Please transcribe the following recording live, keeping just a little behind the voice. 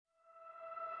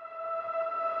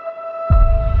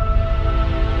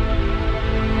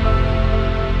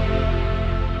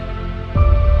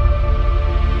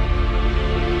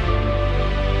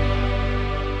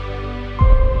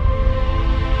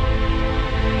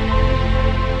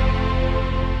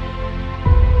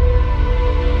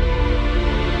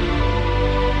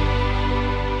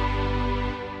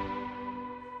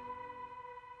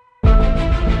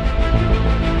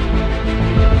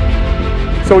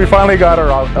So we finally got our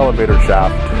elevator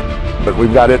shaft, but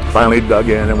we've got it finally dug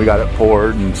in and we got it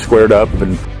poured and squared up,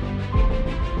 and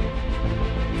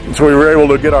so we were able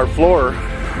to get our floor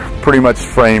pretty much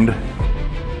framed.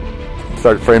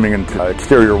 Start framing into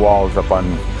exterior walls up on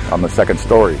the second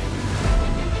story.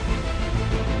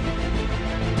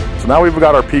 So now we've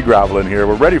got our pea gravel in here.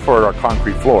 We're ready for our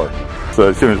concrete floor, so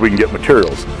as soon as we can get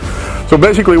materials. So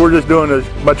basically we're just doing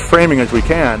as much framing as we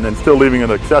can and still leaving it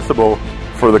accessible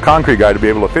for the concrete guy to be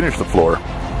able to finish the floor.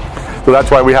 So that's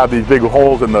why we have these big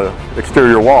holes in the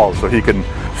exterior walls, so he can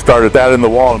start at that in the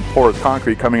wall and pour his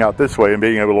concrete coming out this way and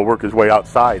being able to work his way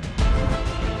outside.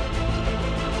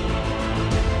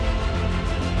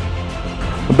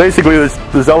 Basically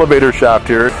this elevator shaft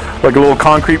here, like a little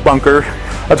concrete bunker,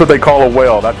 that's what they call a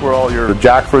well. That's where all your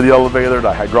jack for the elevator,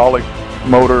 the hydraulic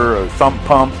motor, a sump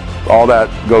pump, all that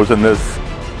goes in this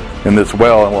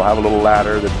well, and we'll have a little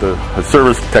ladder that the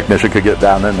service technician could get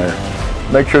down in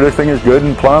there. Make sure this thing is good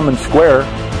and plumb and square.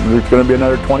 It's going to be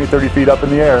another 20-30 feet up in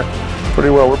the air.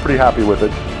 Pretty well, we're pretty happy with it.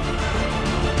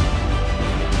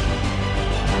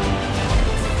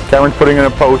 Cameron's putting in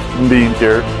a post and beams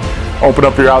here. Open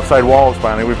up your outside walls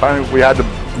finally. We had to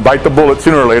bite the bullet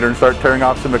sooner or later and start tearing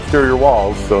off some exterior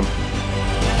walls. So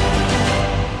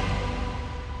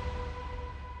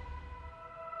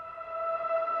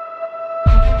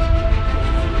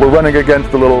we're running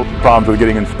against the little problems with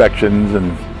getting inspections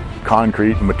and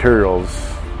concrete and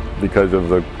materials because of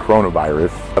the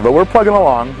coronavirus. But we're plugging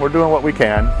along. We're doing what we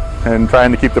can and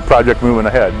trying to keep the project moving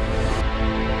ahead.